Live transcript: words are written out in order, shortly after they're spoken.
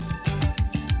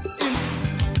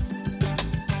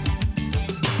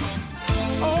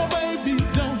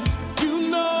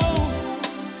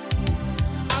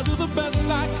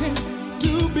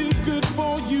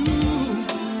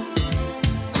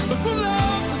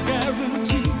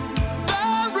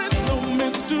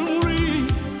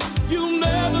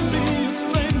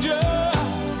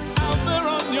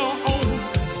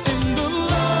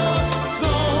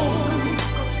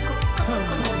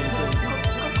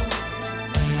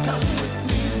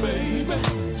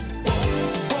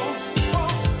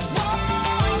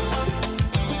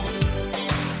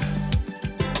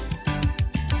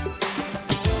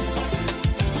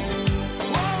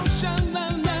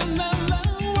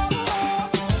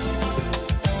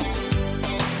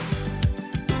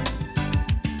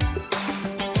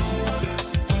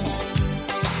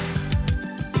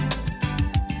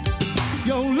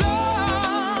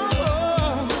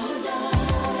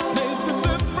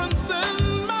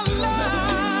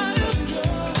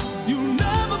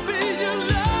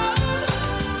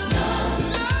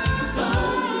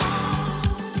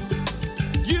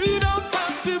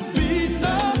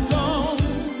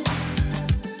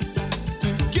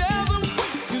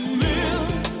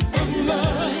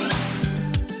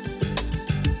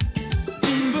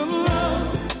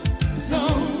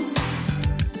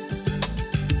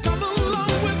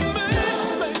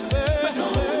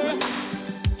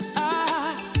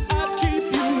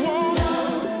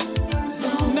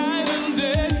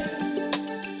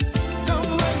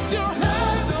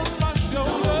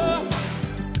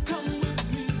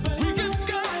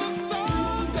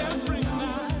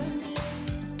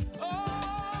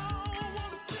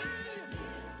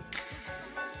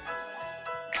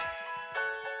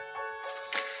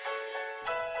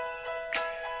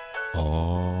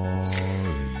Oh,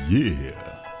 yeah.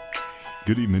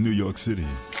 Good evening, New York City,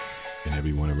 and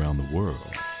everyone around the world.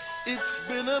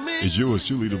 It's yours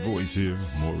truly, the voice here,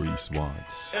 Maurice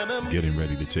Watts, getting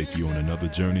ready to take you on another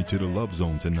journey to the Love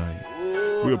Zone tonight.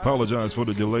 We apologize for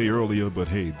the delay earlier, but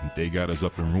hey, they got us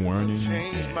up and running,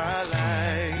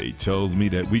 and they tells me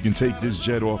that we can take this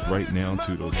jet off right now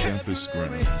to the campus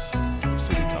grounds of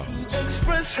City College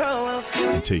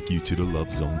and take you to the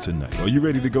Love Zone tonight. Are you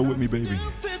ready to go with me, baby?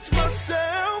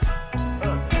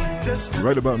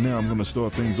 Right about now, I'm going to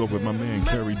start things off with my man,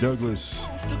 Kerry Douglas,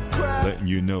 letting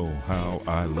you know how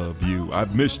I love you.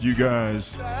 I've missed you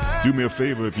guys. Do me a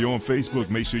favor, if you're on Facebook,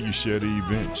 make sure you share the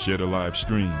event, share the live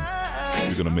stream.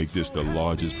 We're going to make this the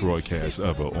largest broadcast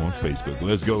ever on Facebook.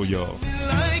 Let's go, y'all.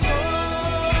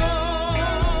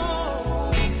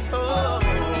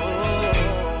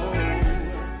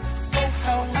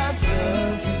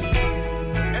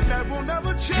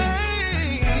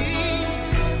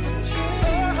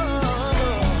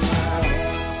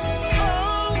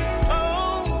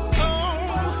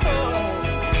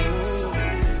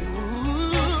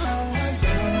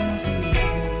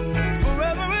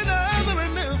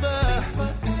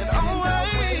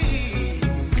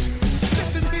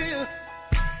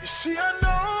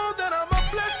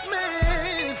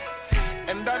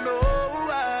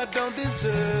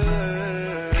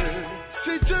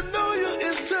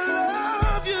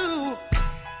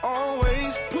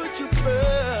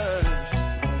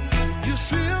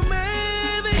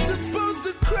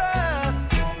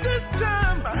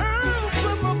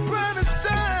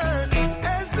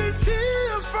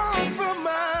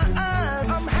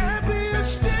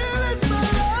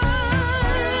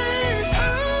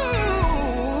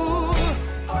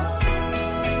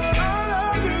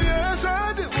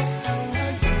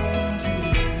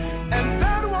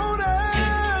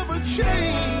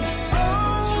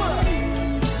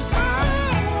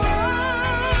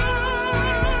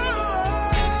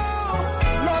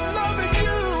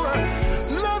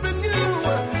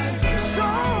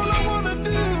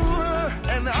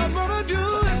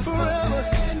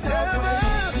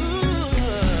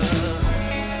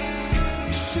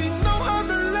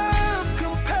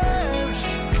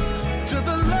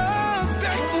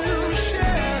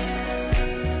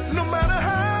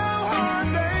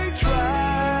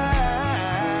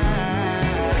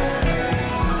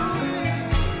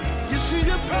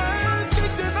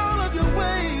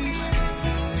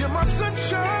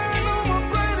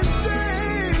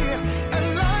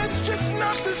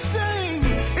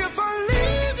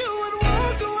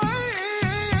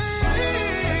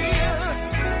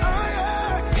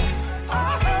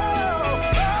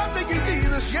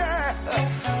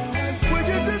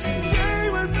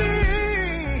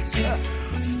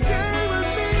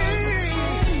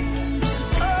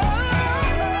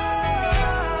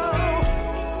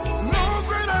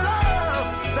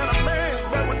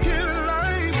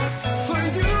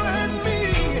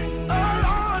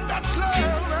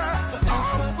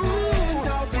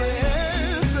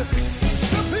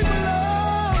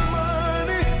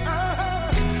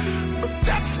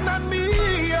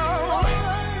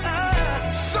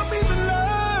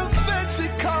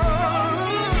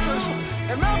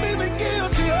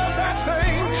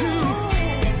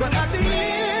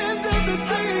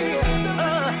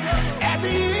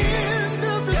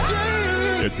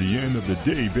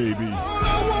 Day, baby.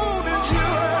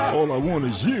 All I want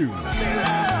is you.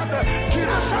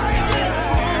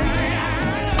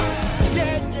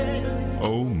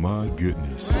 Oh my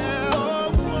goodness.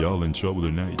 Y'all in trouble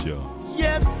tonight, y'all.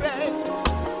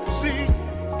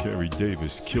 Kerry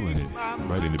Davis killing it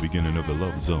right in the beginning of the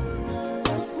Love Zone.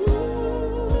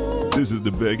 This is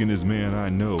the beggingest man I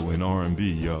know in R&B,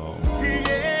 y'all.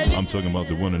 I'm talking about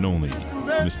the one and only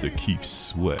Mr. Keith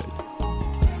Sweat.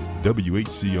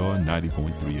 WHCR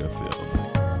 90.3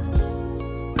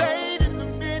 FM. Late in the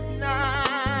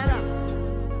midnight hour,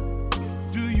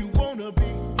 do you wanna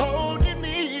be holding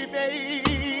me,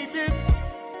 baby?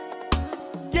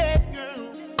 Yeah,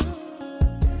 girl.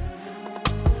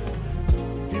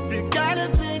 If you gotta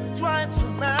think twice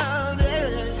about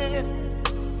it,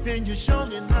 then you're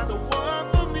surely not the one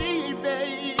for me,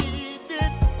 baby.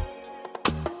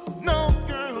 No,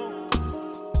 girl.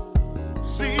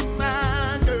 See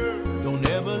my girl. Don't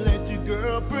ever let your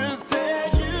girl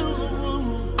pretend you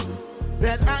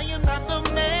that I am not the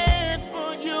man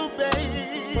for you,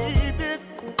 baby.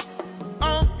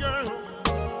 Oh, girl.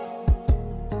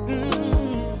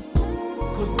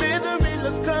 'Cause misery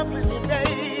loves company,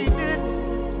 baby.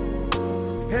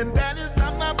 And that is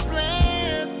not my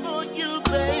plan for you,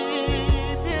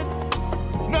 baby.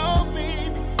 No,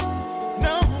 baby.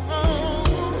 No.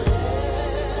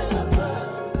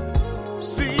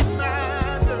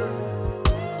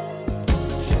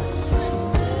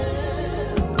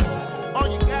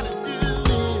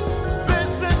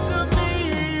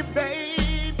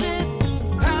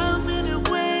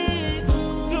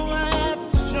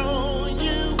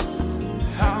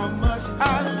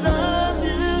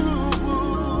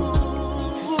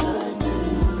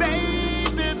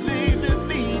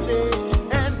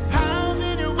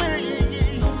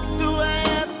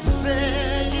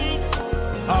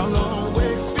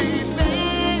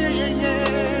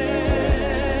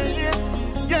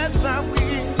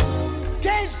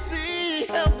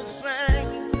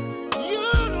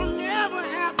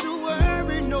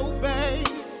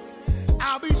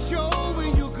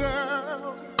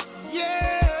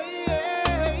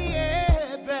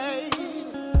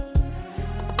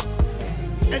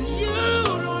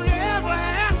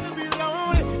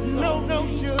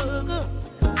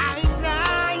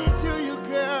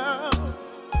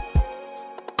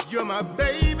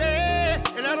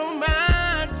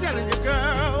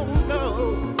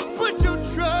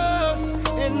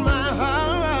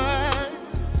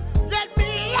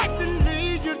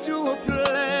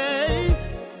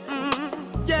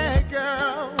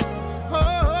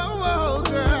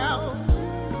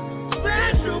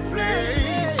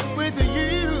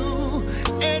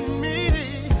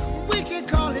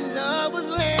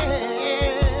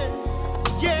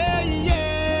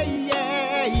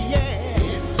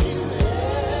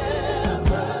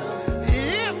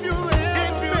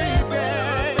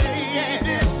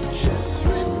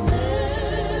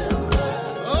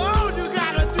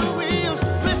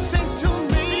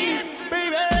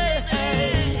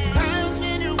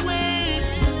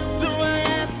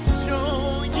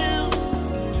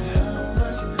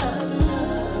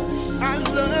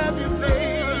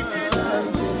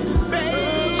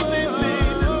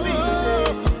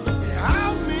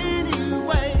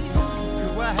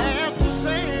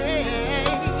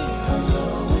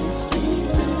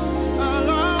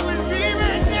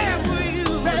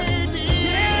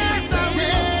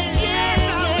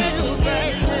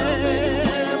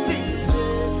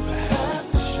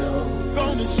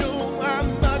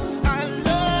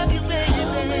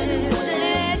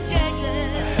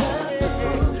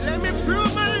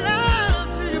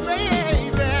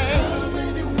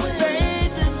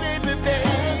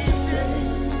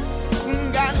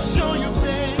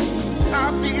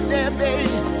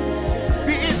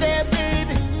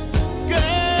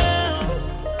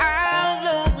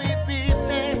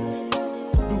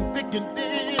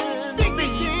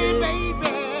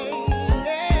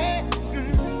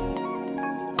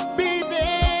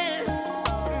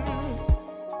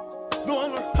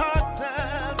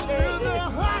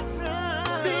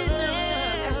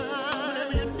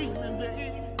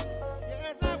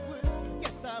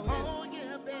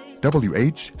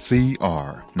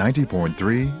 WHCR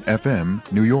 90.3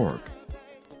 FM, New York.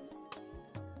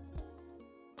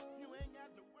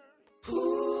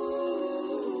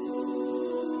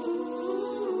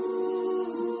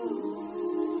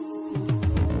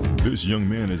 This young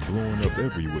man is blowing up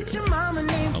everywhere.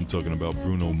 I'm talking about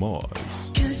Bruno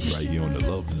Mars, right here on the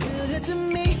Love Zone.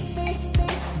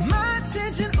 My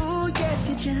attention, ooh, yes,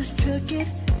 you just took it.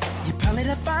 You're probably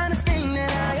the finest thing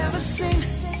that I ever seen.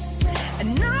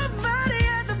 And nobody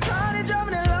at the party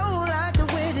dropping it low like the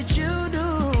way that you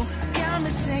do. Got me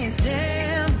saying,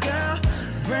 damn, girl,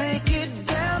 break it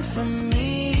down for me.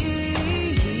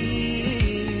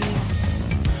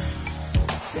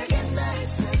 Take it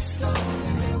nice and slow,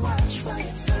 and watch while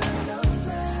you turn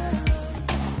around.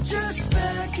 Just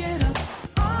back it up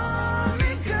on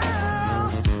me,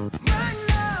 girl.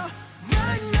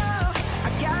 Right now, I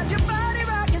got your body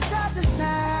rocking side to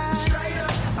side. Straight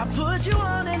up, I put you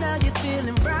on and now you're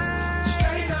feeling right.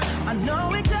 Straight up, I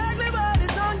know exactly what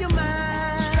is on your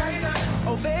mind. Straight up,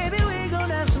 oh baby, we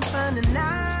gonna have some fun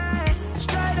tonight.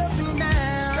 Straight up and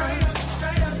down. Straight up,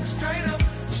 straight up, straight up.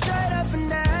 Straight up and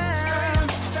down.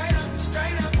 Straight up,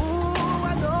 straight up. Ooh,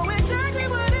 I know exactly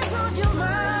what is on your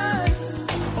mind.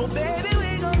 Oh baby, we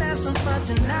gonna have some fun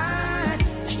tonight.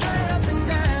 Straight up and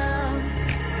down.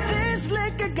 This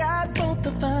liquor got both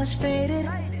of us faded.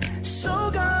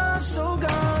 So gone, so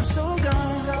gone, so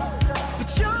gone.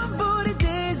 But your booty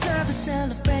deserves a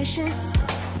celebration,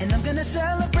 and I'm gonna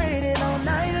celebrate it all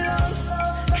night long.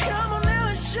 Come on now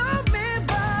and show me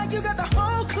why you got the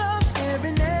whole club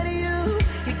staring at you.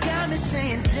 You got me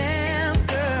saying, damn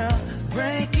girl,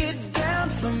 break it down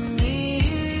for me.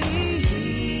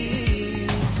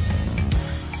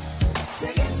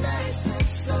 Take it nice and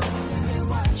slow, and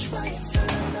watch while you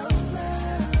turn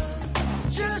around.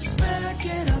 Just back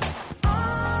it up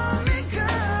on me,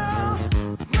 girl.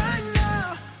 Right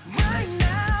now,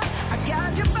 I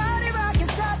got your body rocking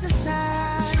side to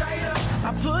side. Straight up,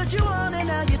 I put you on and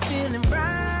now you're feeling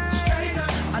right. Straight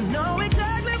up, I know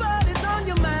exactly what is on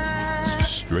your mind.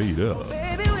 Straight up.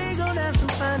 Baby, we gonna have some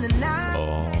fun tonight.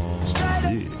 Oh, Straight up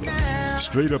and yeah. down.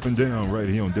 Straight up and down right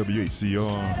here on WHCR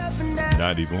Straight up and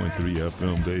down. 90.3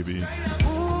 FM, baby.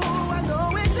 Ooh, I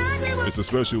know exactly what It's a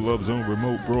special Love Zone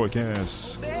remote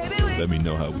broadcast. baby, we Let me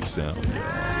know how we sound.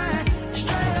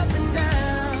 straight up and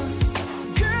down.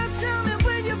 Girl, tell me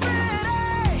when you're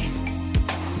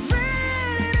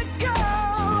ready to go.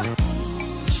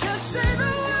 Just say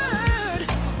the word,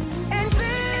 and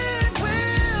then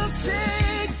we'll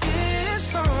take this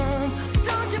home.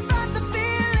 Don't you fight the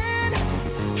feeling,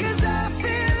 'cause I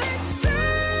feel it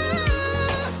too.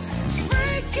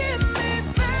 Freaking me,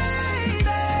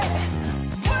 baby,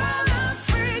 while I'm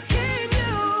freaking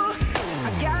you. I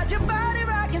got your body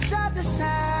rocking side to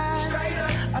side. Straight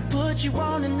up, I put you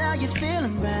on and now you're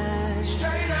feeling right.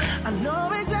 Straight up, I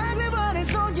know exactly what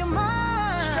is on your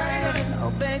mind. Straight up,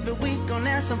 oh baby, we gon'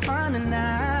 have some fun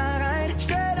tonight.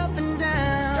 Straight up and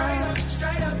down. Straight up,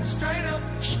 straight up, straight up.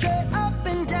 Straight up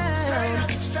and down. Straight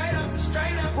up, straight up,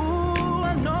 straight up. Ooh,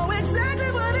 I know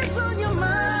exactly what is on your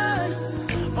mind.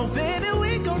 Oh baby,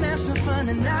 we gon' have some fun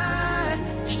tonight.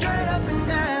 Straight up and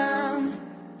down.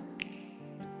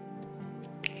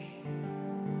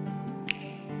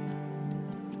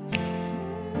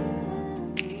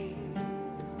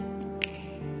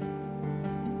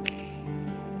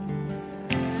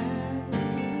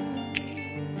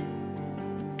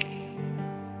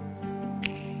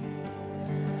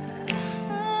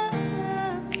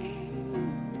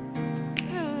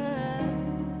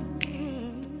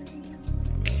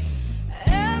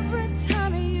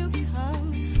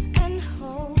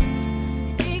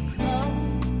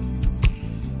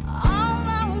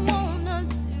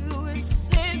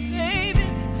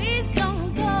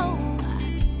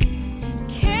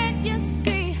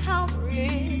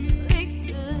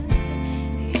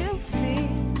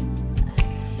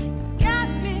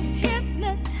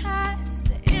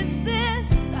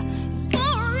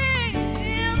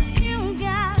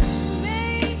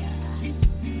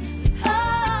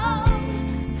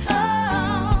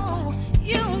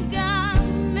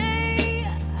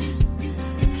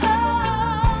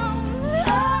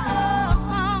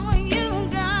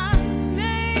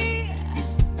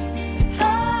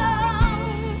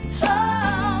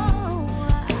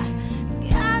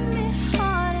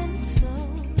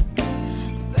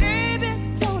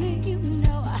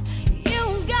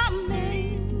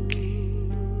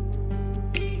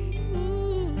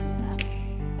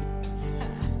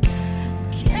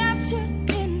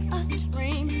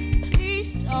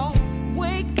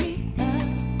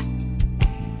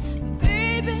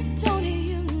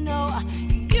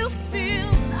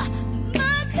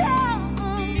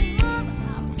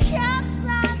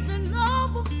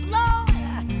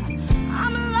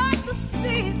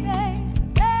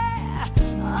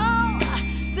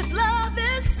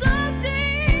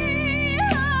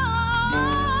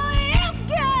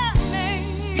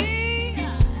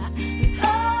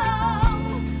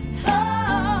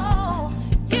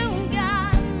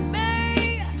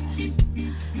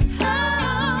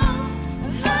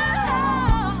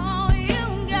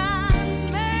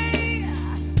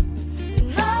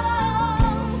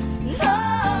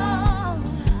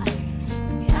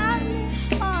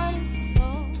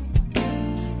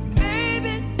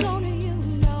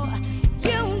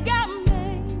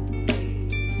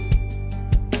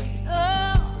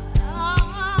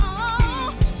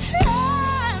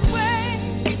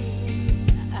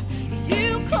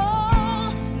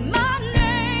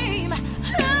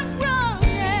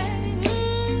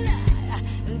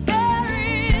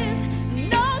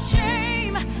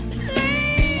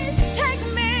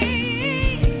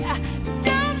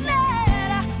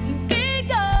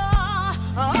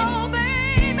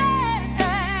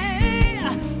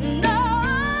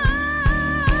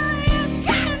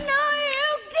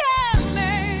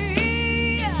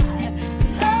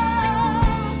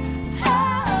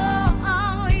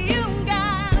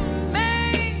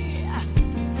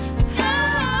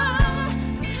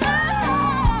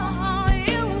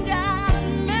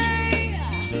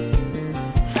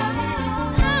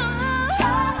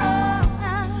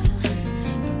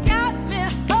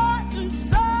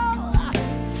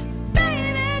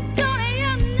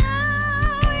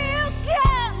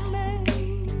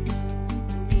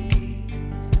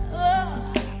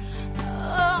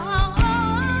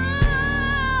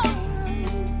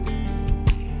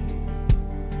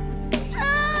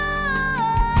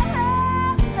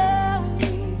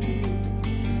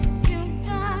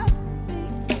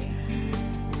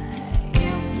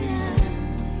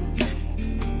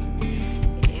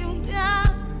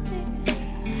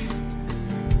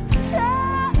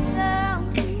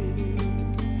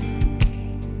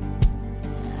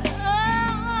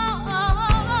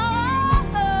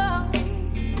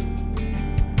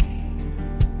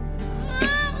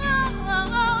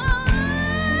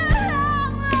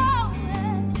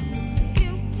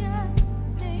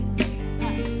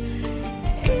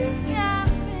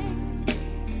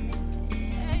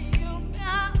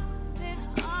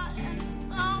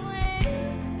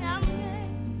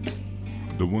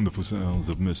 beautiful sounds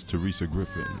of Miss Teresa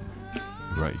Griffin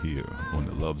right here on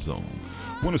the Love Zone.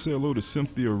 Want to say hello to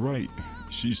Cynthia Wright.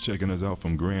 She's checking us out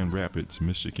from Grand Rapids,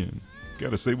 Michigan.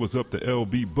 Got to say what's up to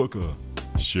LB Booker,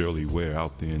 Shirley Ware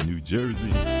out there in New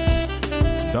Jersey.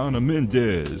 Donna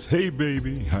Mendez, hey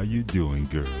baby, how you doing,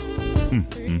 girl?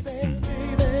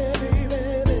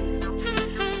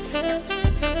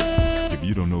 If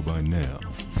you don't know by now,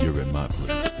 you're in my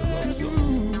place, the Love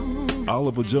Zone.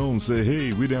 Oliver Jones said,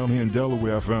 hey, we down here in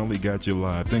Delaware. I finally got you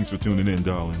live. Thanks for tuning in,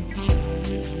 darling.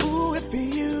 Ooh, if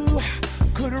you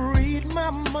could read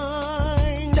my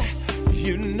mind,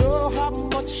 you know how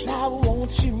much I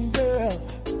want you, girl,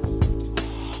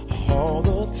 all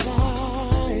the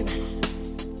time.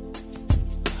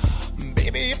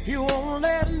 Baby, if you only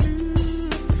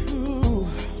knew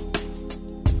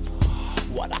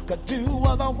what I could do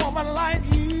with a woman like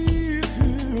you.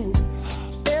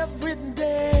 Every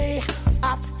day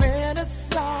I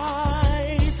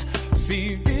fantasize,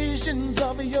 see visions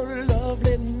of your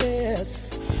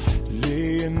loveliness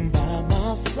laying by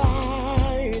my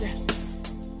side.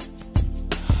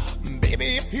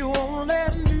 Baby, if you only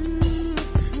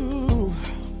knew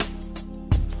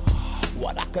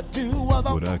what I could do with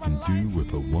a what I can do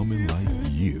with a woman like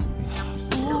you.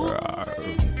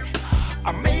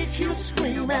 I make you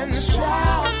scream and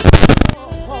shout.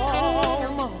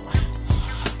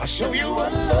 I show you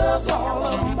what love's all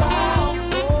about.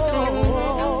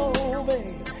 Oh,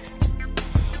 baby.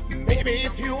 Baby,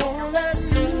 if you only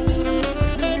knew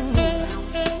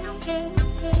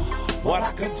what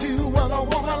I could do with a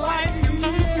woman like you.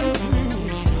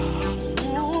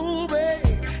 Ooh,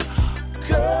 baby.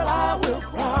 Girl, I will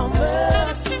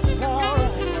promise. All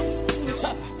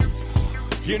right.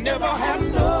 You never had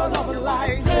no love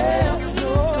like this.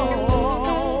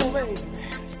 No, baby.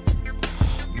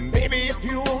 Baby, if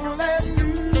you only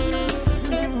knew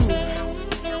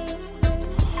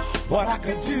what I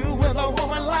could do with a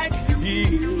woman like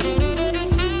you.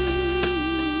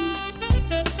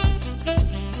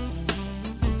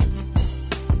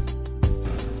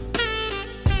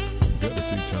 Gotta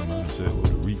take time out and say hello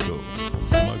to Rico,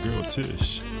 to my girl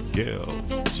Tish, Gail,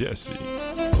 Jesse.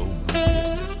 Oh my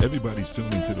goodness. Everybody's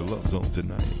tuning to the Love Zone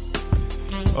tonight.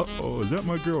 Uh-oh, is that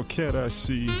my girl Kat I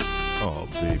see? Oh,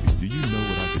 baby, do you know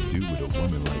what I could do with a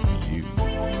woman like you?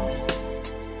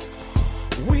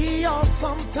 We all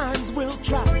sometimes will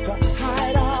try to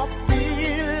hide our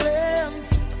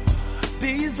feelings,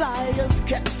 desires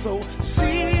kept so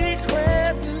secretly.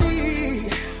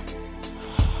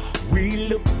 We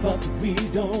look but we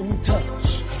don't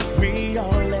touch. We all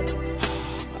let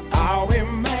our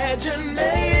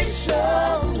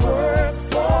imaginations work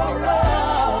for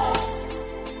us.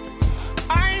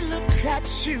 I look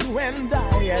at you and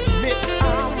I admit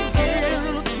I'm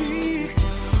guilty.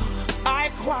 I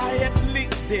quietly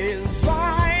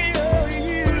desire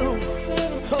you,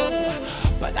 oh,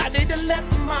 but I need to let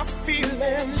my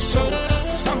feelings show.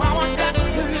 Somehow I got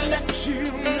to let you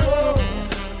know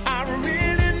I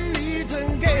really need to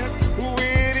get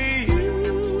with you.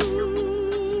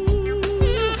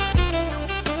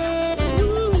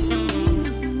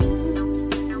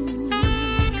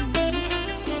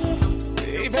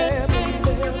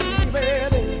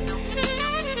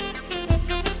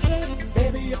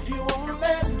 Baby, if you won't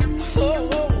let me,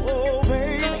 oh,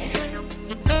 baby,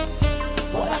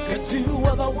 what I could do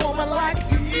with a woman like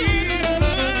you.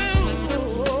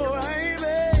 Oh,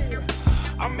 baby,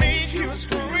 I make you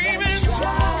scream and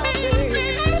shout,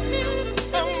 baby.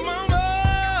 Oh, mama,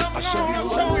 I show you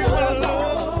what it's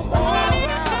all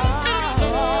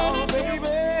about, baby.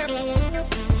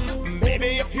 Baby,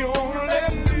 if you won't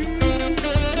let me,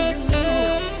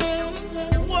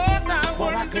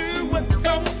 what I could do with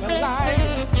a woman like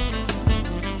you.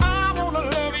 I wanna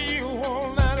love you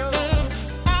all night long.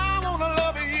 I wanna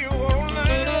love you all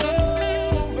night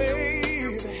long,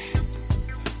 baby.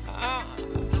 I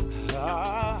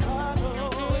know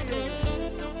you.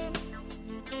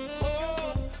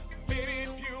 Oh, baby,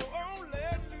 if you won't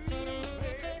let me,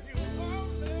 if you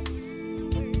won't let me.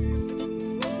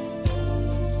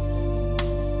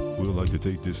 We'd like to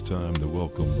take this time to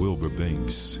welcome Wilbur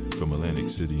Banks from Atlantic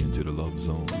City into the Love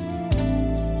Zone.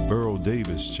 Burl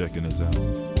Davis checking us out.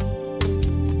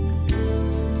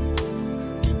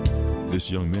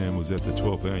 This young man was at the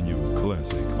 12th annual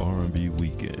Classic R&B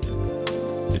Weekend.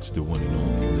 It's the one and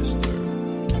only Mr.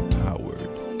 Howard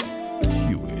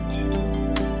Hewitt.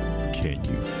 Can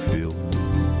you feel me?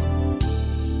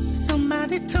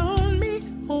 Somebody told me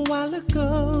a while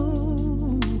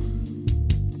ago,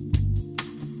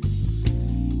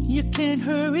 you can't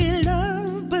hurry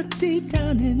love, but deep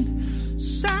down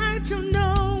inside you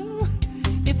know,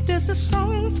 if There's a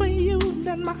song for you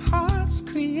that my heart's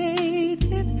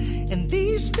created, and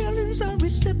these feelings are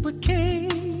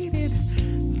reciprocated.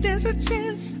 There's a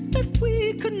chance that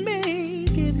we could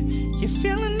make it. You're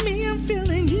feeling me, I'm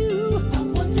feeling you. I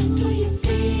wonder, do you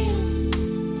feel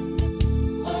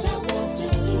what I want to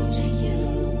do to you?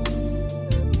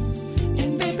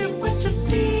 And baby, what you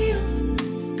feel?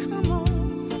 Come on.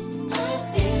 I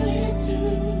feel it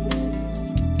too.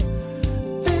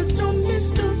 There's no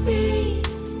mystery.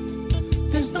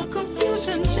 There's no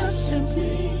confusion, just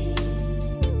simply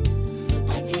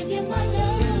I give you my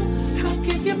love. I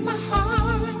give you my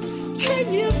heart.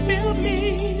 Can you feel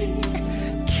me?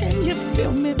 Can you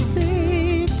feel me,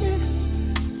 baby?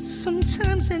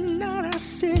 Sometimes at night I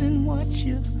sit and watch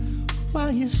you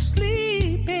while you're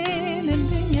sleeping, and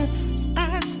then your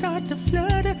eyes start to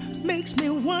flutter. Makes me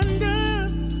wonder,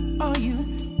 are you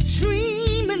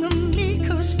dreaming of me?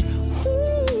 'Cause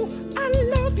ooh, I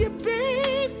love you,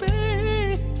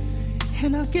 baby,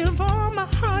 and I'll give all my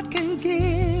heart can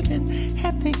give. And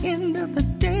at the end of the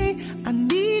day, I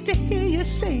need to hear you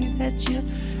say that you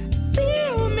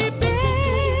feel me, baby.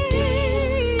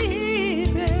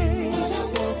 What I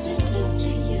want to do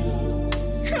to you.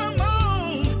 Come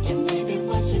on. And baby,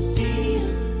 what you feel.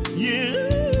 You.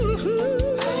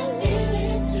 I feel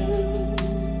it too.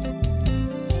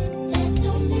 There's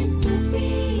no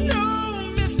mystery. No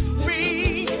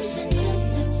mystery. Confusion, just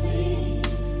simply.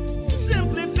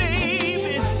 Simply,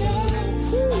 baby. My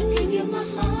love, I give you my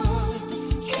heart.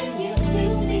 Can you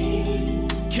feel me?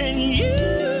 Can you?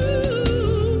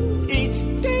 Each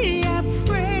day I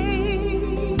pray,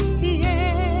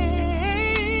 yeah.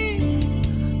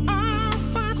 Oh,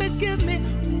 Father, give me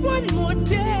one more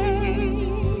day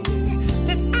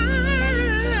that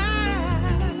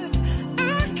I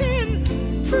can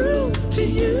prove to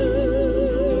you.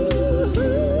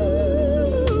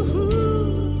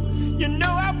 You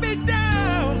know I'll be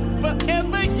down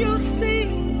forever, you see.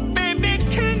 Baby,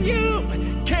 can you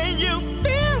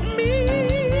feel me?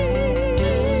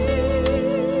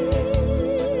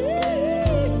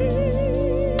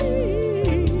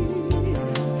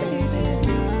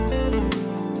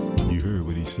 You heard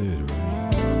what he said,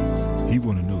 right? He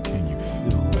want to know, can you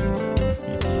feel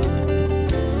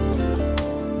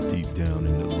deep down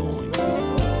in the loins of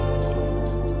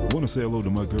love? Want to say hello to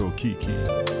my girl Kiki.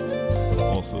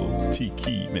 Also,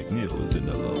 T-Key McNeil is in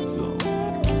the love zone.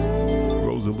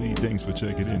 Rosalie, thanks for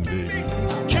checking in, baby.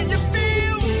 Can you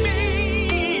feel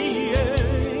me?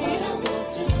 What I want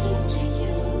to do to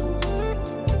you.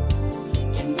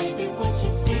 And baby, what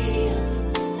you feel.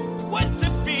 What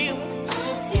you feel? I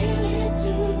feel it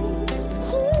too.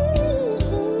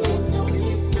 Ooh. There's no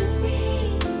mystery.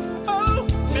 Oh,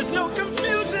 there's no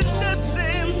confusion, just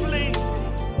simply.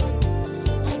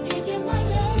 I give you my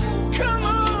love. Come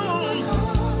on.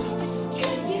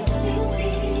 Can you feel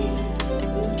me?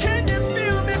 Can you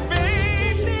feel me,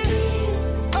 baby?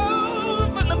 Oh,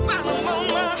 from the bottom of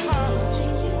my heart. To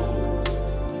you.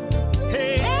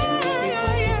 Hey,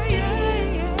 yeah.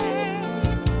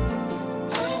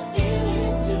 I feel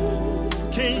it too.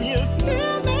 Can you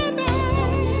feel me, There's no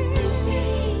baby? mystery.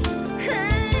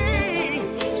 Hey,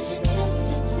 Confusion, just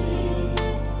simply.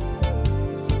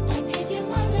 I give you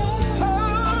my love.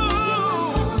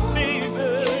 oh, baby.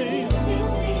 Feel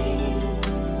me.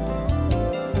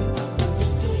 I wonder,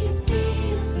 do you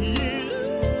feel Yeah.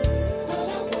 what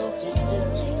I want to do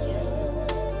to you?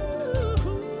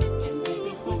 And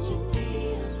baby, what you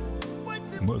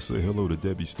feel. Must say hello to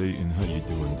Debbie Staten. How you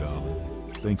doing, darling?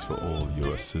 Thanks for all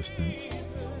your assistance.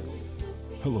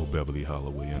 Hello, Beverly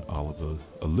Holloway and Oliver.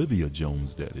 Olivia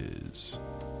Jones, that is.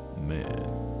 Man,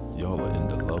 y'all are in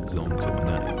the love zone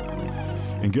tonight.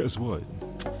 And guess what?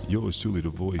 Yours truly, the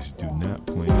voice, do not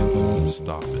plan on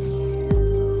stopping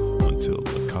until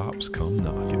the cops come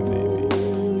knocking, baby.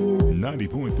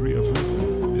 90.3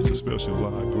 FM. It's a special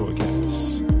live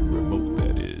broadcast. Remote,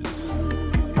 that is.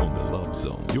 On the love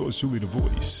zone. Yours truly, the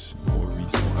voice,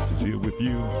 Maurice Watts, is here with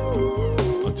you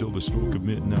until the stroke of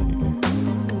midnight.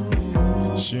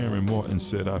 Sharon Martin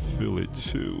said, I feel it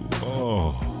too.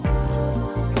 Oh.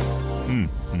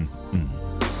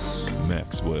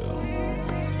 Maxwell.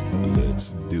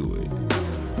 Let's do it.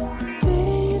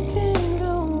 Didn't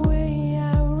go away,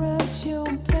 I wrote you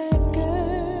back,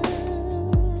 girl.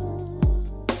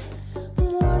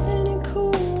 Wasn't it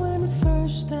cool when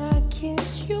first I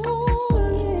kissed your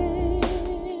lips?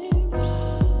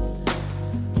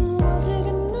 Was it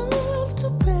enough to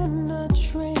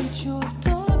penetrate your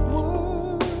dark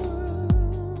world?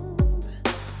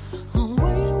 Or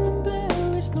were you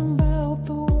embarrassed about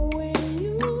the way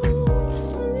you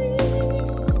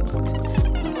freaked?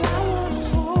 Well, I wanna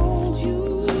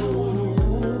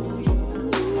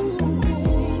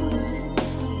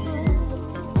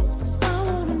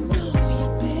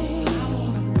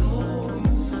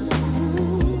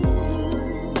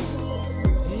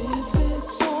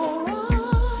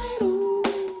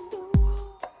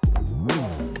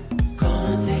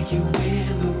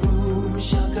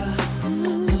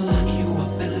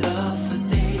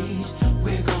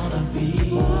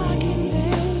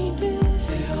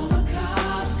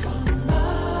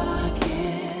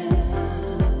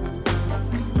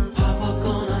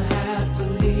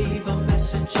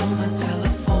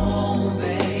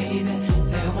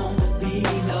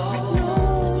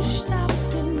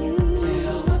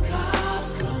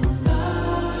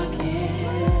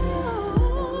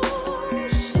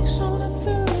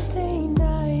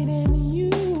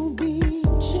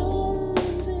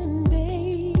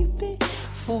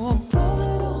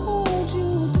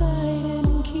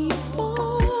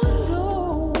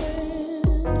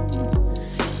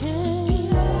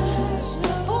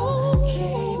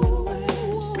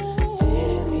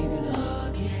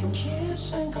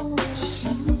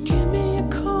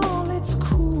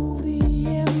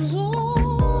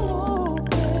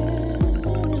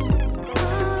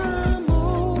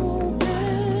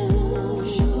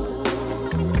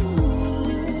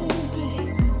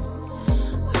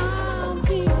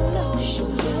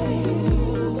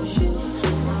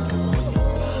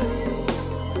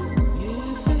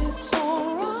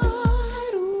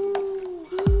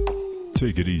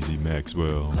Take it easy,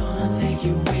 Maxwell. Gonna take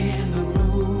you in the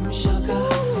room, sugar.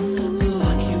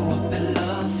 Lock you up in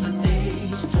love for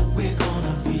days. We're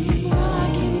gonna be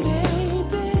rocking,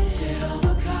 baby, till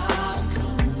the cops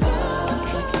come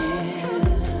knocking.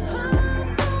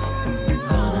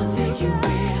 Gonna take you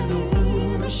in the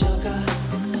room, sugar.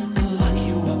 Lock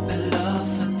you up in love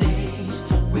for days.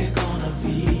 We're gonna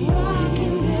be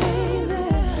rocking, baby,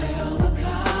 till the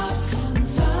cops come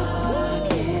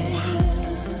knocking.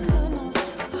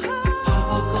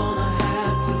 Papa gonna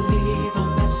have to leave a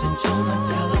message on the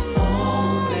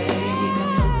telephone, baby.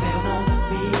 There won't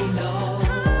be no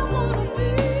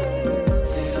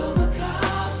till the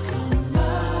cops come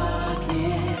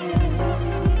knocking.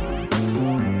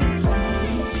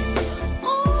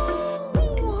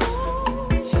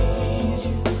 Tease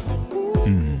you,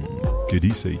 Could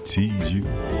he say tease you?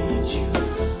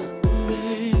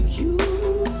 make you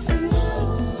feel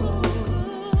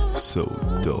So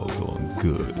doggone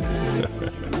good.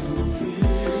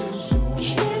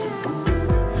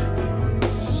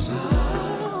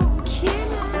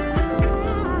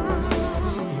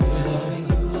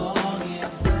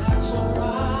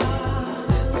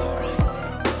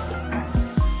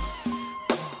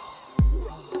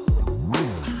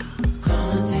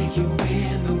 Gonna take you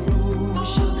in the room,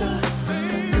 sugar.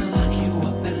 Lock you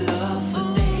up in love for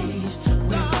days.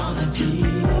 We're gonna be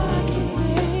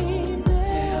rocking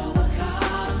till the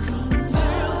cops come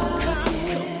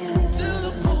knocking. Till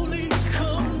the police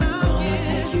come knocking. Gonna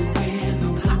take you in the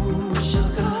room,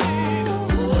 sugar.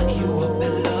 Lock you up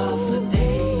in love for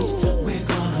days. We're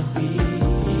gonna be.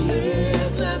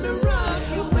 Please let me rock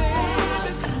you, baby.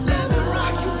 Let me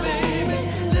rock you, baby.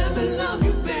 Let me love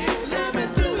you, baby. Let me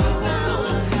do you now.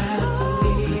 Have to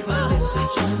leave a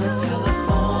message on the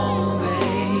telephone,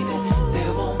 baby.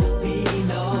 There won't be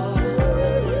no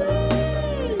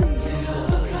till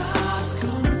the cops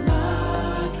come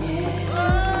knocking.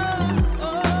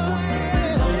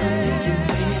 Gonna take you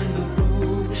in the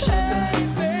room, sugar.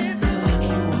 Lock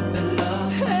you up in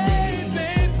love for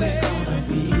days. We're gonna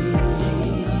be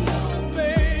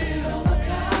till the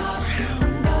cops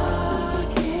come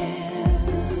knocking.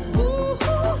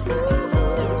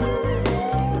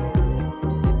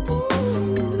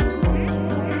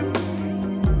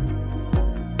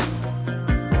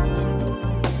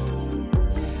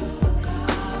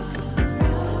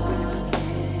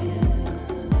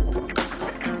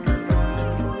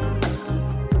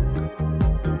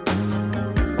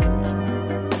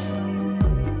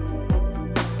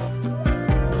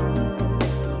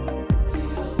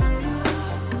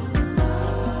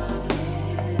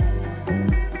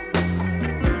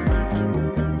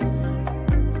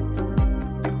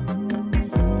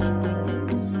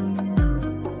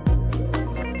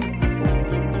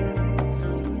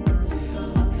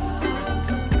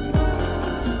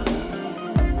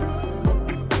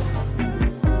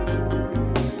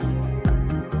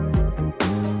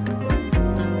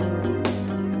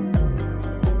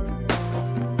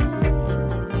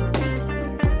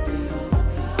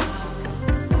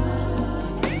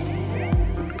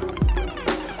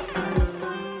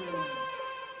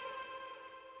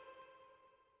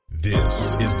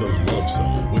 This is The Love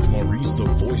Zone with Maurice the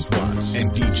Voice Watts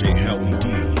and DJ Howie D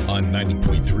on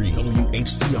 90.3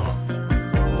 WHCR.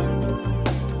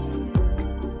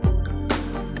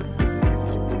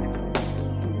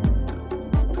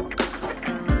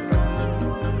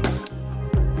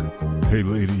 Hey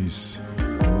ladies,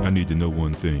 I need to know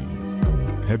one thing.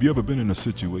 Have you ever been in a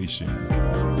situation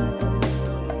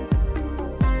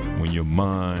when your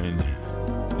mind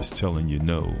is telling you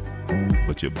no,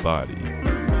 but your body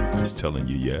is telling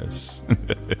you yes?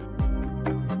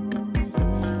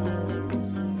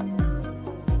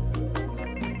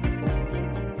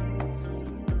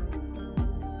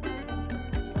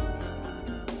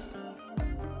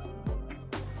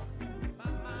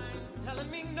 Telling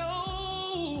me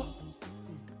no,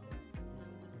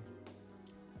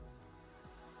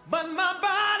 but my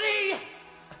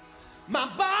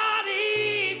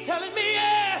body's telling me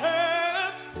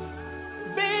yes,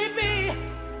 baby.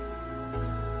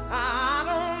 I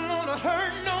don't wanna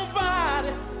hurt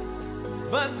nobody,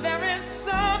 but there is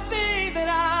something that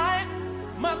I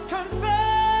must confess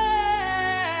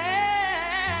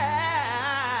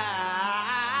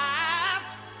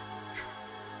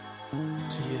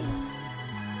to you.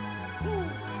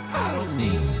 I don't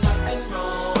see nothing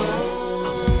wrong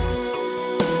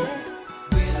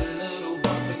with a little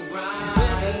bump and grind.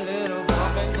 With a little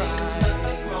bump and grind.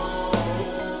 Nothing wrong,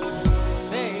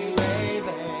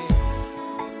 baby.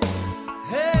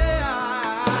 Hey, I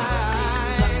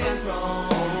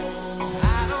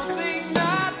don't see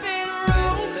nothing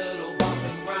wrong with a little bump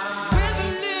and grind. With a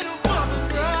little bump and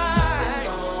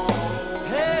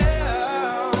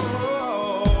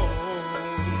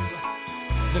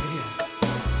Look here.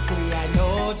 See, I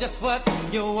know just what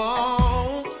you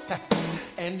want,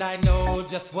 and I know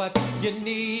just what you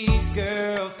need,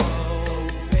 girl. So,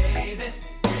 baby,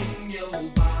 bring your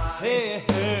body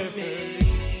to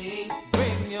me.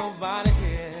 Bring your body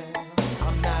here.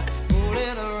 I'm not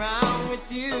fooling around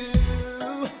with you.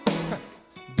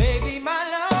 Baby, my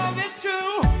love is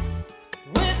true.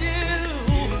 With you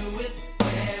is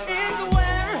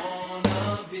where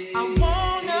I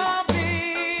wanna be.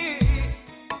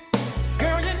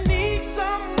 Girl, you need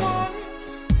someone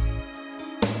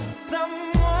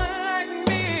like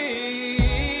me,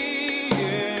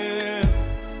 yeah,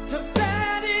 to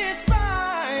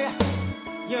satisfy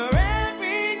your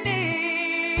every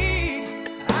need.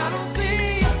 I don't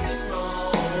see nothing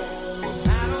wrong.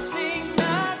 I don't see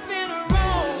nothing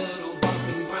wrong with a little bump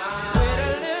and grind. With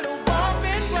a little bump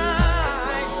and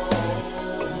grind.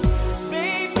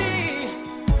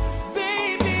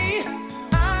 Baby,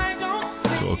 I don't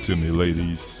see. Talk to me,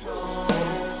 ladies.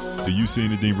 Do you see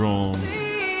anything wrong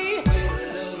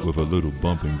with a little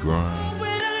bump and grind? With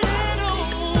a little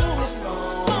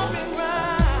bump and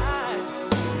grind.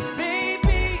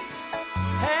 Baby,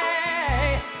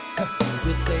 hey,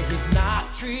 you say he's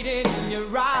not treating you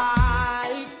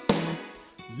right.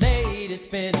 Lady,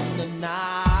 spend the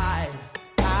night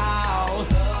out.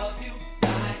 Love you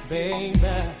like baby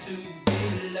to be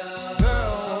loved.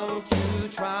 Girl, won't you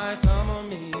try some of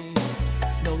me?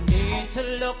 No need to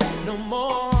look no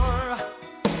more,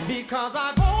 because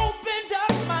I've opened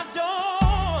up my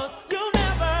doors. You'll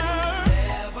never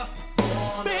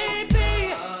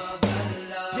baby,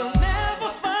 you'll never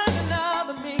find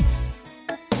another me.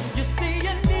 You see,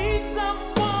 you need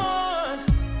someone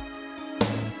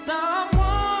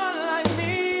like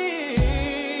me,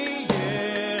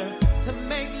 yeah, to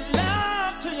make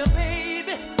love to you,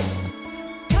 baby,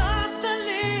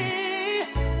 constantly.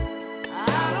 I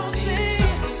don't see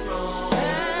nothing wrong.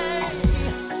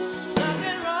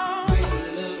 Nothing wrong with a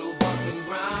little bump and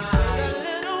grind. With a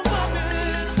little bump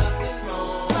and nothing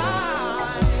wrong.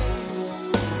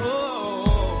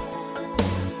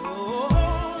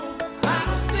 I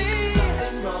don't see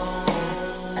nothing wrong.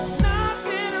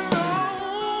 Nothing wrong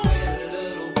with a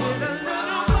little bump and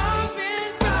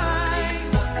grind.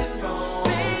 Nothing wrong,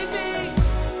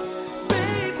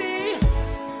 baby,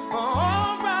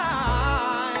 all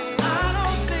right. I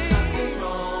don't see nothing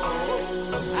wrong.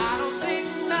 I don't see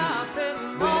nothing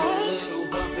wrong.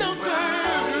 No, sir.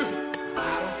 I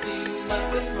don't see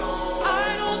nothing wrong. I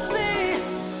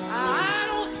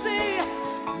don't see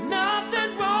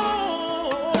nothing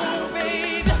wrong,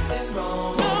 baby. Nothing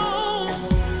wrong. No.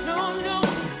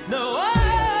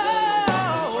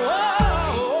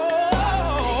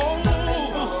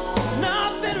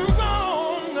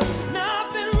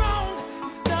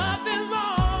 Nothing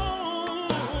wrong.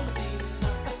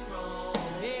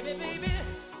 Baby.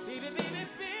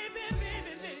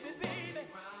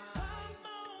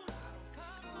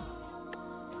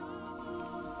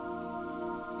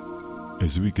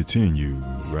 As we continue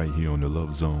right here on the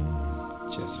Love Zone,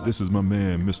 this is my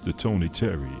man, Mr. Tony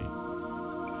Terry,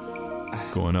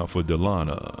 going out for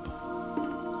Delana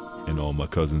and all my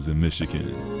cousins in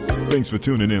Michigan. Thanks for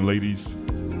tuning in, ladies.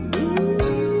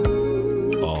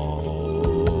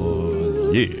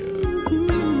 Oh, yeah.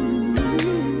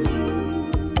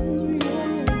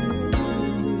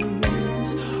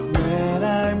 When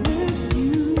I'm with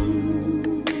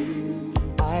you,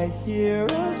 I hear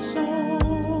a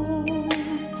song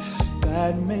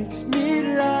that makes me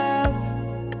laugh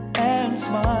and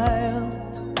smile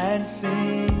and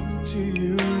sing to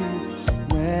you.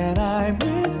 When I'm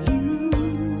with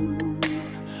you,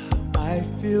 I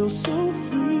feel so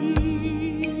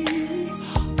free.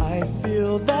 I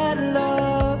feel that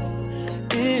love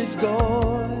is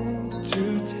going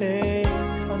to take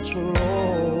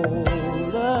control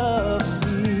of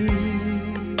me.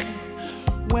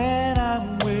 When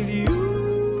I'm with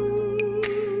you,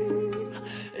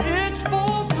 it's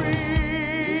for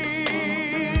real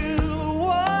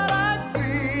what I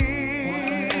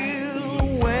feel.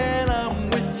 When I'm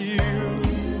with you,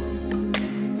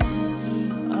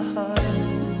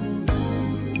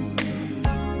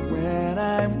 when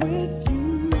I'm with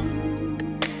you,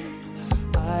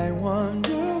 I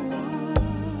wonder why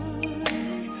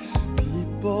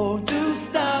people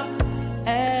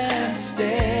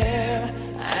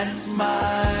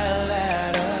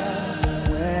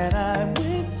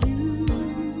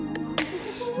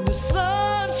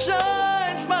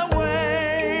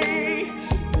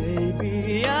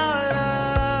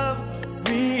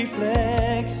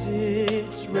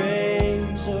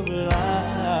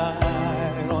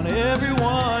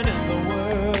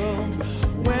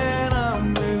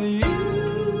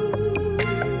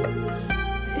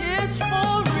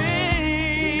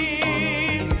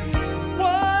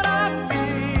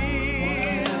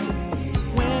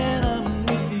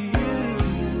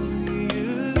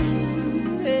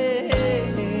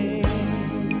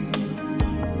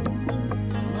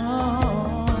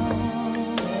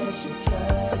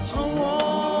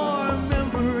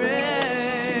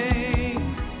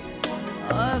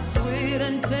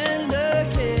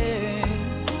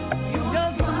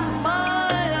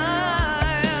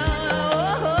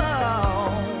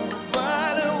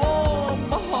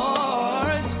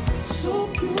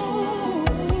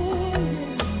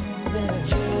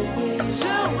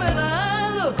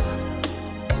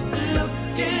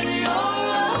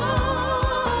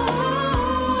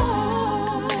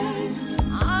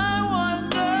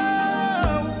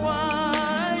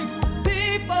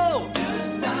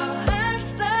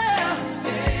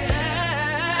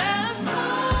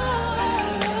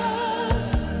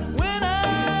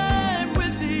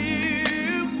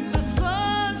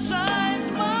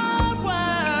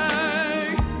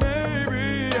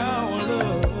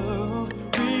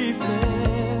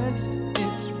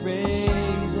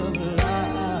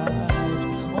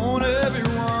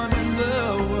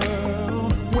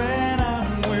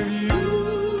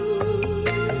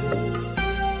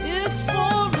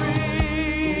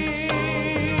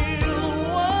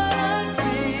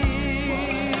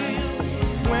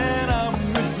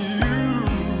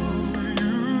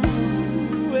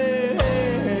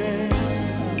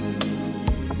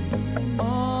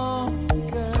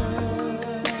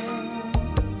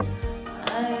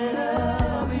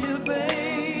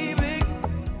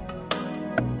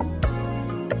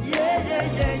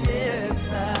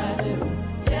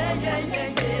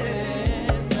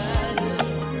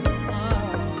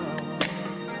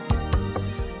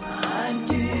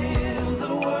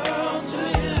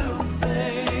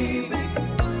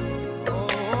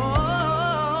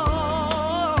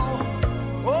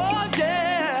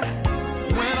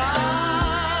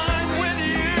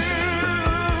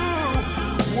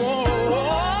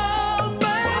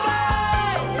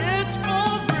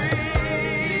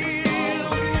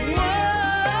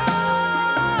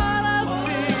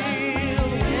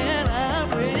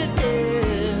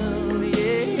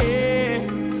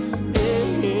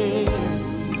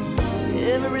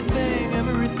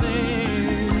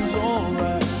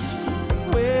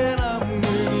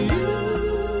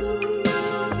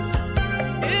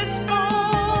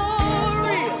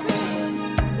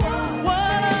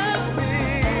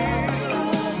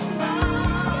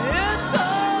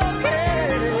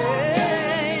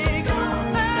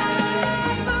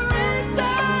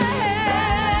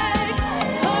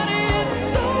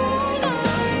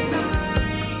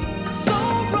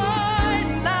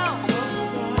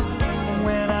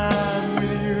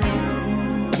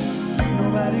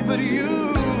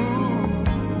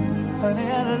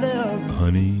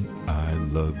Honey, I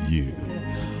love you.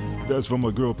 That's from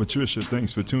my girl Patricia.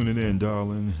 Thanks for tuning in,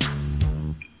 darling.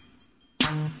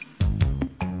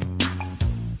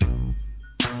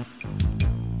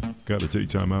 Got to take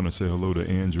time out and say hello to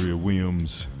Andrea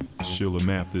Williams, Sheila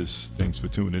Mathis. Thanks for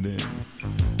tuning in.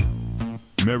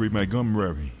 Mary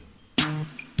Montgomery.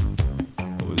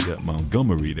 Oh, is that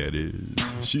Montgomery, that is?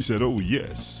 She said, oh,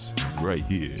 yes, right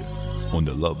here on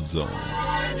the Love Zone.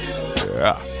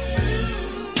 Yeah.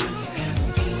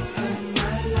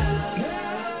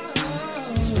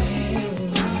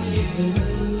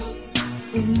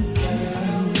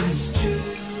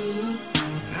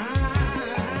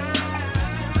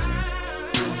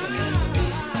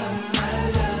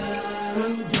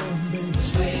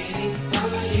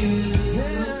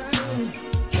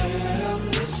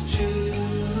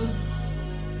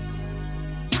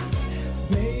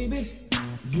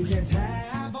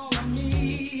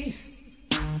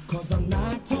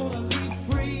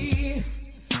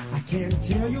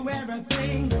 Tell you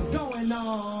everything that's going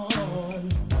on,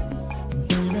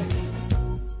 baby.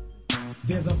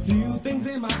 There's a few things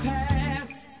in my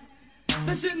past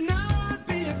that should not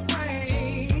be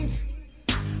explained.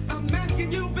 I'm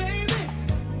asking you, baby,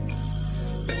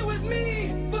 be with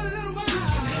me for a little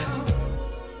while.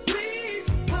 Please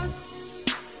hush,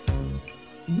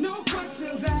 no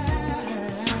questions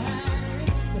asked.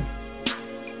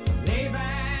 Lay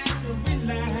back and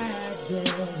relax,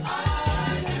 girl.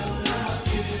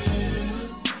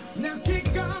 Now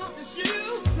kick off the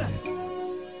shoes.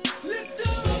 Lift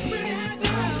your pretty head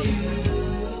down.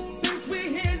 This we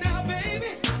here now,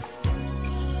 baby.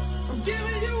 I'm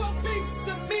giving you a piece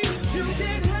of me. You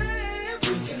can have a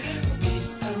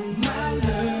piece of my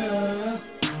love.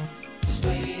 Just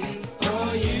waiting for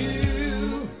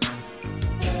you.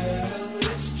 Girl,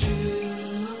 it's true.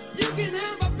 You can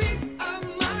have a piece of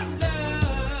my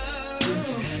love. You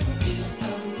can have a piece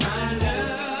of my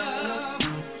love.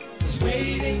 Just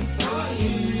waiting for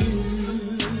you.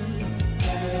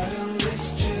 Girl, it's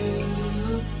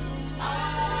true. I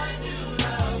do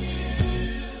love you.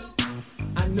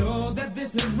 I know that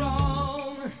this is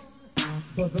wrong,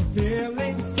 but the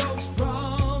feeling's so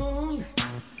strong.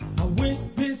 I wish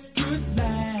this could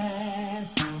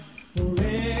last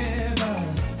forever,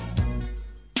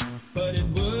 but it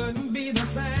wouldn't be the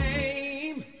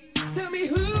same. Tell me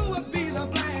who would be the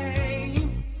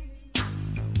blame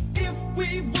if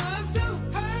we was to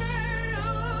hurt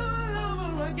all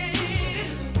over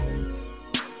again.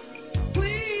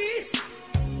 Please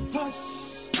hush,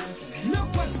 no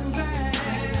questions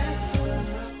asked.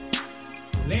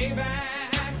 Lay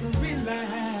back and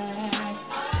relax.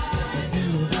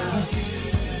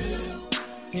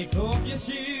 Take off your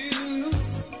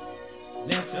shoes.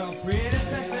 Let your pretty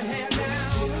sexy hair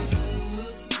down.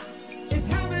 It's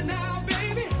happening now,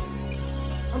 baby.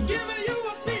 I'm giving you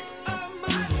a piece of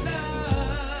my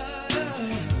love.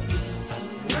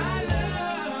 My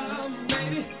love,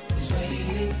 baby. It's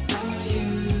waiting for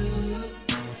you.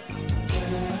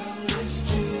 Girl, it's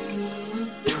true.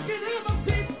 You can have a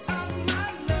piece of my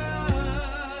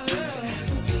love. You can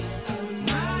have a piece of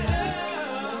my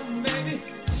love, baby.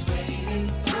 It's waiting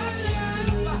for you.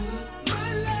 My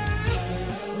love.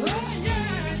 Oh,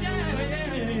 yeah, yeah,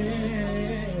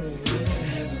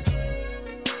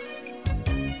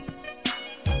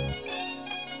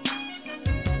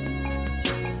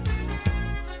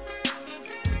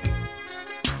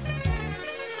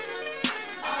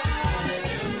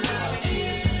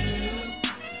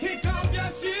 kick off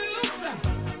your shoes.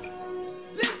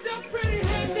 Lift your pretty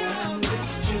head down.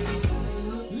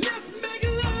 Let's make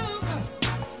love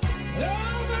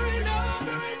over and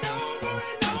over and over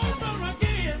and over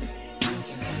again.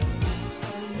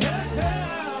 Yeah,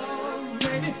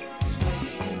 baby.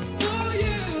 For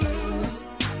you,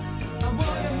 I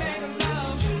wanna make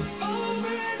love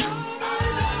over and over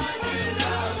and over and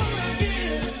over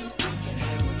again.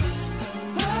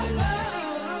 My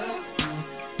love.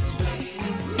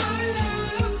 My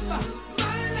love,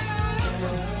 my love,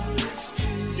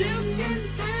 you can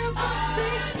have a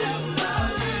piece of my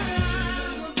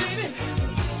love, baby.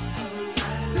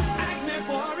 Just ask me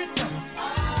for it,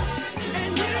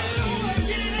 and you will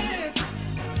get it.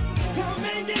 Come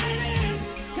and get it,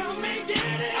 come and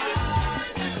get it.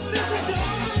 This is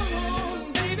your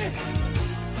baby.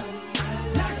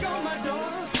 Knock on my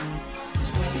door,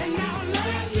 and I'll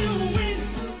let you in.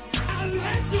 I'll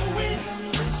let you in.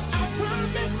 I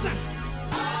promise,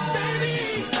 baby.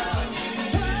 Oh,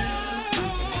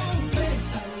 baby.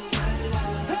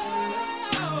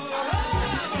 Oh,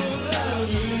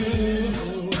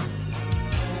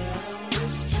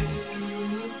 it's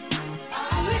true. I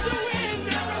let you in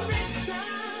every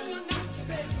time when I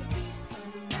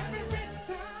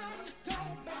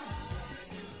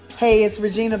Hey, it's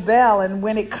Regina Bell, and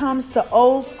when it comes to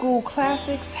old school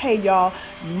classics, hey y'all,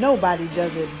 nobody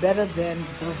does it better than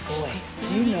The Voice.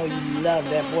 You know you love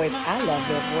that voice. I love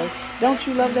that voice. Don't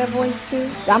you love that voice too?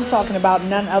 I'm talking about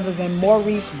none other than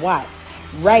Maurice Watts,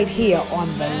 right here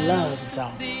on The Love Zone.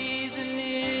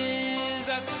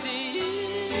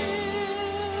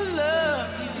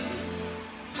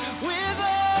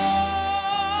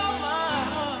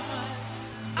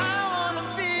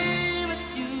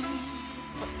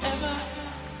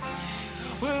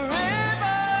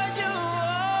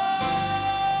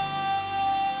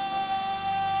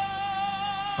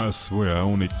 I swear I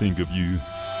only think of you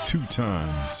 2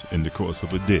 times in the course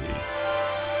of a day.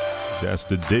 That's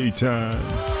the daytime,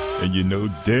 and you know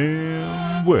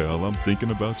damn well I'm thinking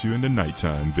about you in the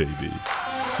nighttime, baby.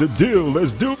 The deal,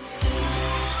 let's do it.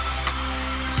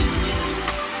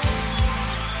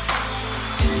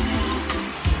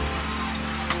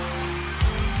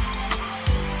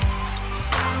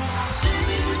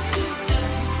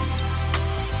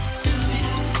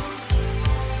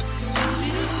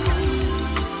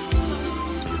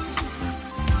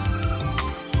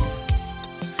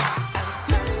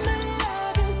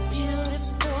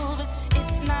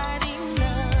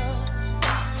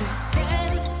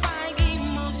 Satisfying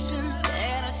emotions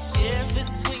that I share.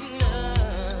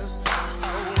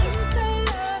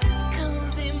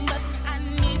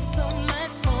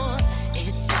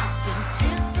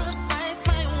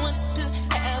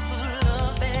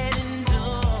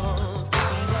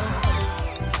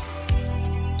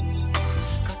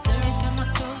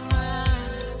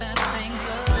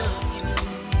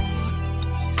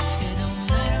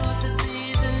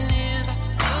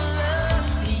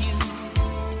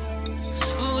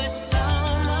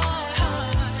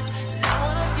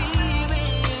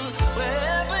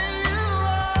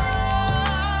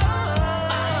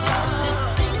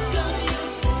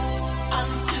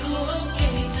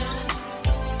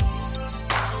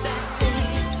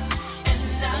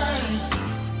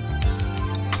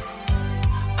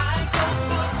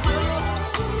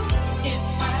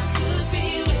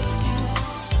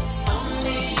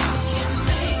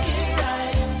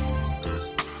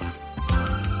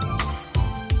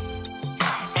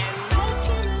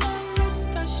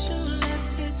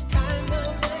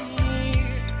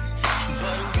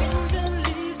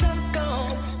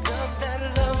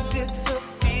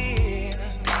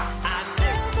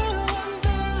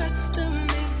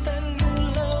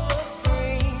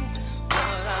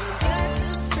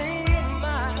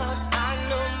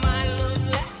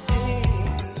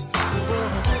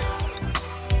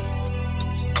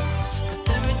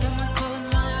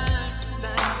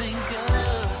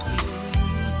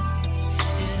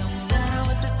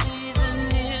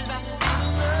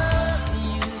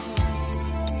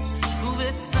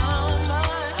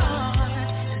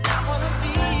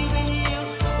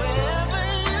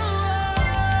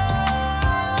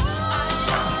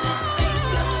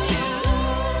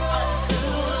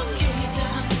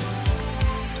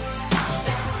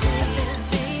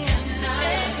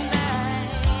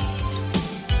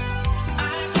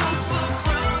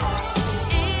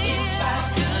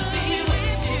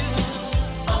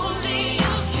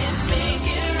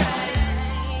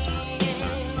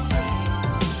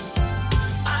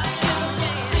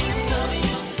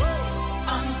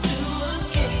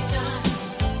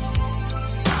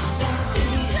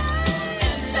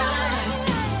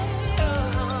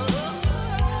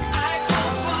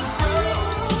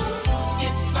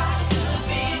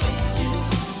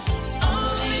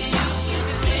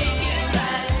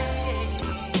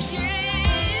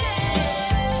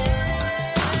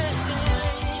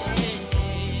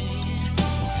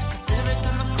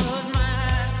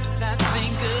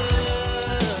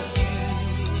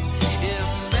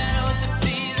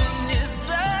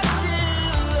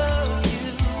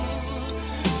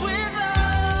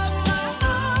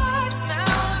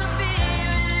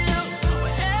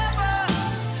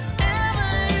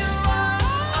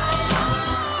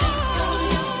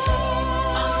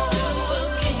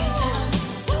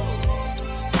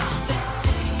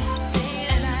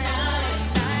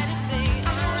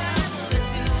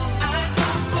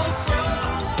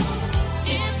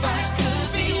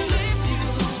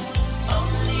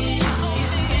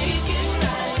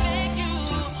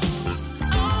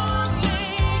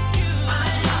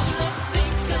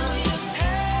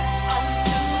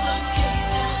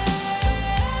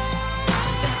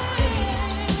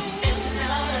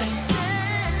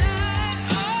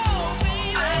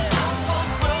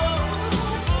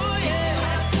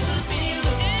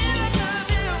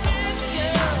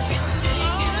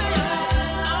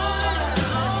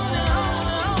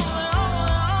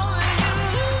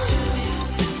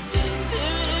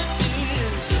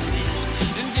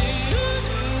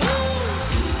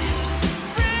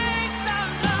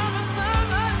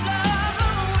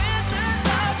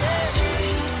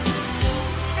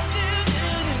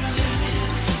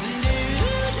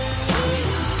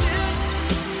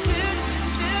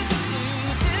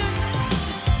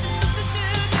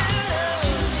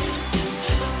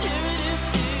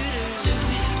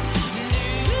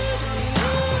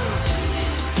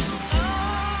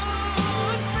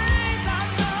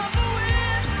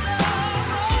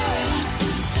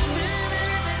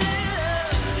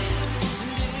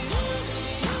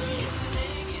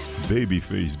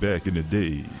 Babyface back in the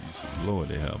days.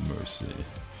 Lord have mercy.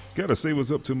 Gotta say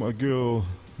what's up to my girl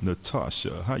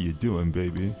Natasha. How you doing,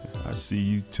 baby? I see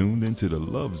you tuned into the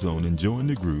Love Zone, enjoying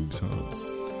the grooves, huh?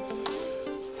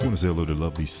 I want to say hello to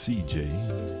lovely CJ.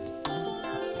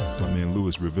 My man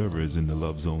Louis Rivera is in the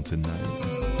Love Zone tonight.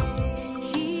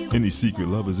 Any secret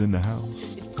lovers in the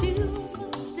house?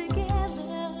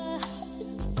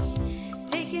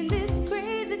 Taking this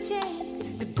crazy chance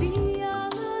to be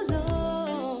all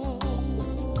alone.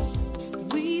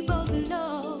 We both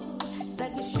know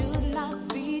that we should not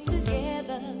be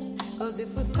together, 'cause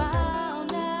if we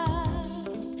found out,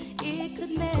 it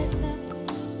could mess up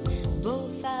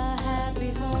both our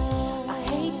happy homes. I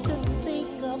hate to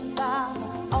think about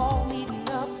us all meeting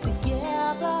up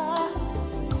together.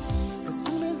 As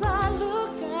soon as I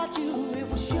look at you, it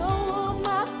will show on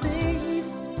my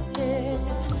face. Yeah.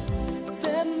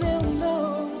 Then they'll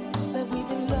know that we've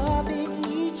been loving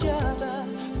each other.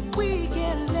 We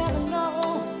can't let them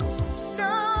know.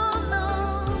 No, no,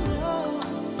 no.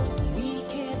 We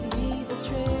can't leave a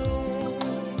trace.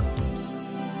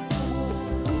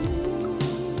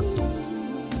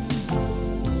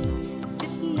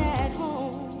 Sitting at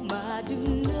home, I do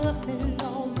nothing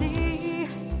all day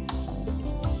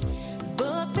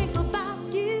but think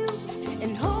about you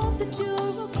and hope that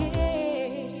you're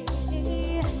okay.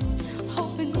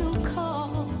 Hoping you'll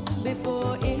call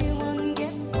before anyone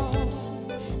gets home.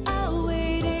 I'll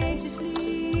wait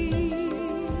anxiously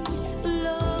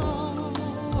alone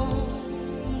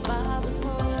by the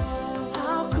phone.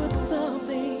 How could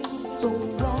something so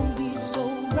wrong be so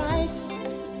right?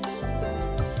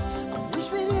 I wish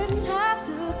we didn't have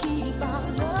to keep our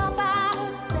love out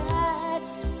of sight.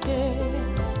 Yeah.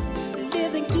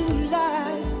 Living two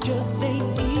lives just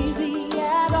ain't easy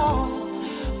at all.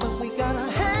 But we gotta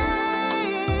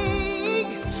hang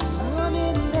on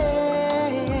in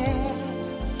there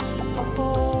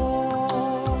before.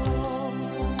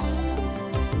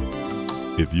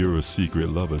 If you're a secret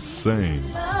lover, sing.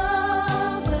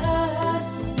 Lovers,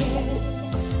 yeah,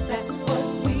 that's what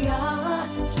we are.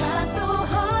 Trying so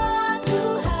hard to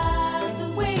hide the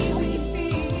way we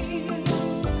feel,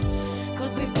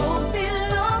 'cause we both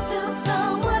belong to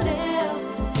someone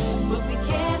else, but we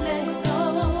can't let go,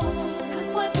 'cause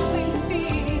what we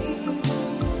feel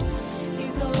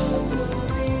is oh so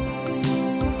real,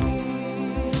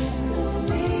 so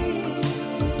real,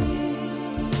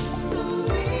 so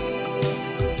real.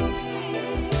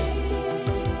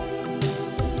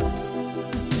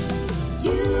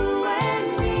 You and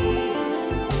me,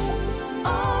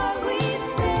 are we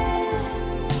fair?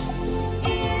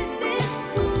 Is this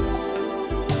cool,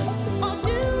 or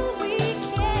do we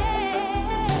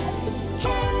care?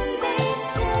 Can they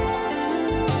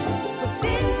tell what's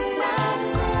in our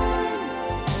minds?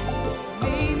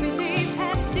 Maybe they've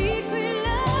had secret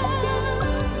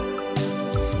loves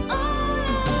all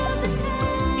of the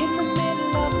time. In the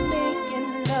middle of making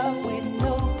love, we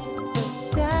notice the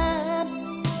time.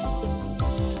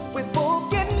 We both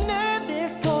get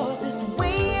nervous 'cause it's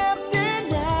way after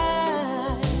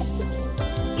 9.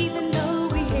 Even though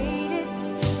we hate it,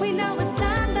 we know it's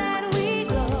time that we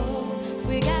go.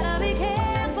 We gotta be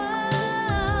careful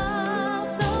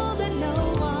so that no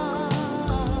one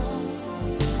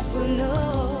will know.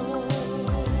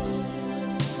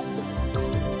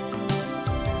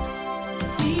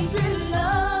 Secret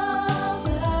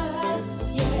lovers,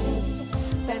 yeah,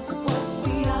 that's what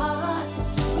we are.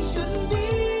 We shouldn't be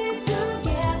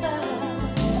together,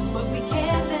 but we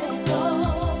can't let go,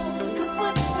 'cause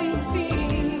what we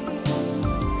feel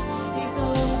is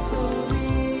oh so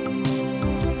real,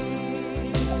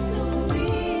 so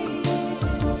real,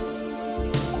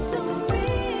 so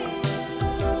real,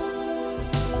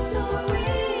 so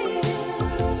real,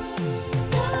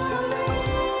 so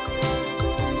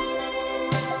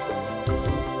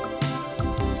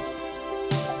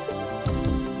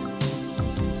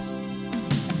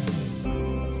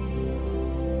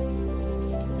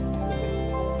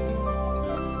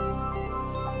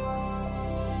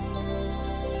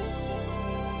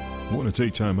I want to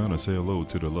take time out and say hello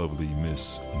to the lovely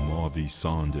Miss Marvy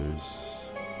Saunders.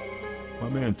 My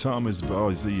man Thomas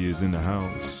Balzi is in the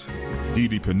house. Dee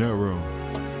Dee Pinero.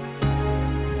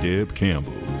 Deb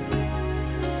Campbell.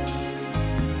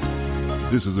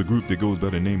 This is a group that goes by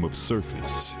the name of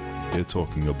Surface. They're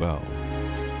talking about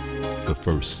the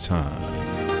first time.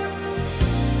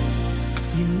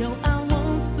 You know I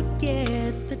won't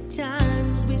forget the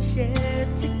times we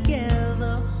shared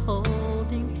together,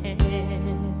 holding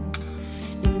hands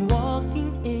and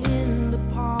walking in the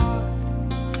park.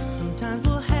 Sometimes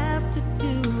we'll have to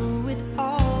do it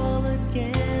all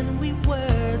again. We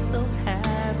were so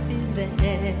happy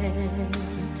then.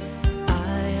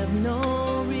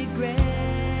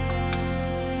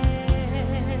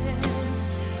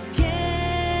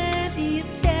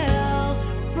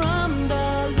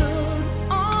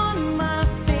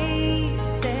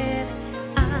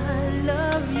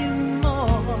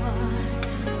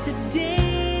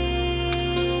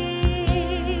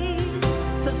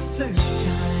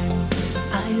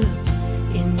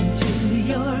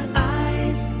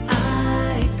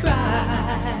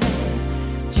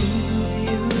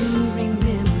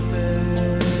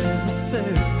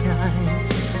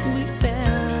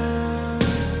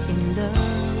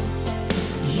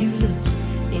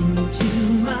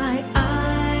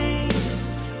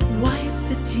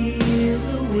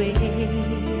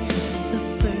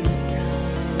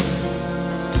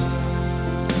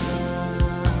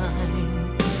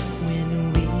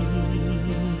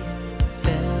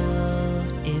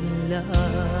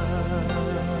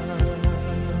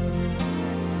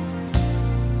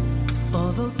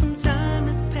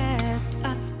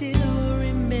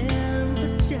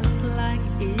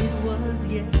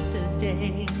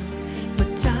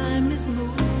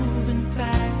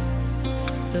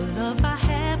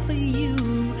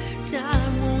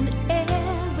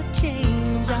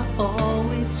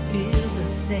 always feel the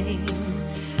same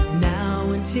now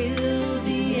until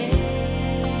the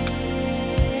end.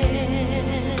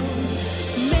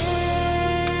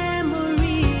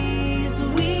 Memories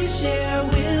we share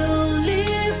will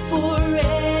live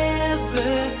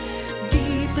forever.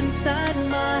 Deep inside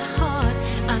my heart,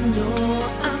 I know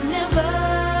I'll never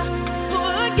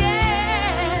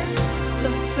forget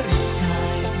the first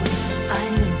time I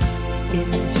looked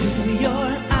into your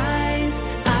eyes,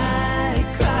 I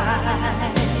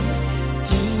cried.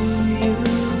 Do you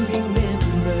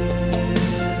remember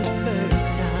the first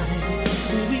time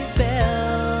we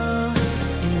fell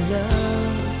in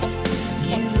love?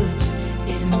 You looked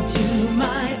into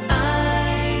my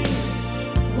eyes,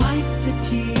 wiped the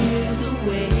tears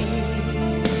away.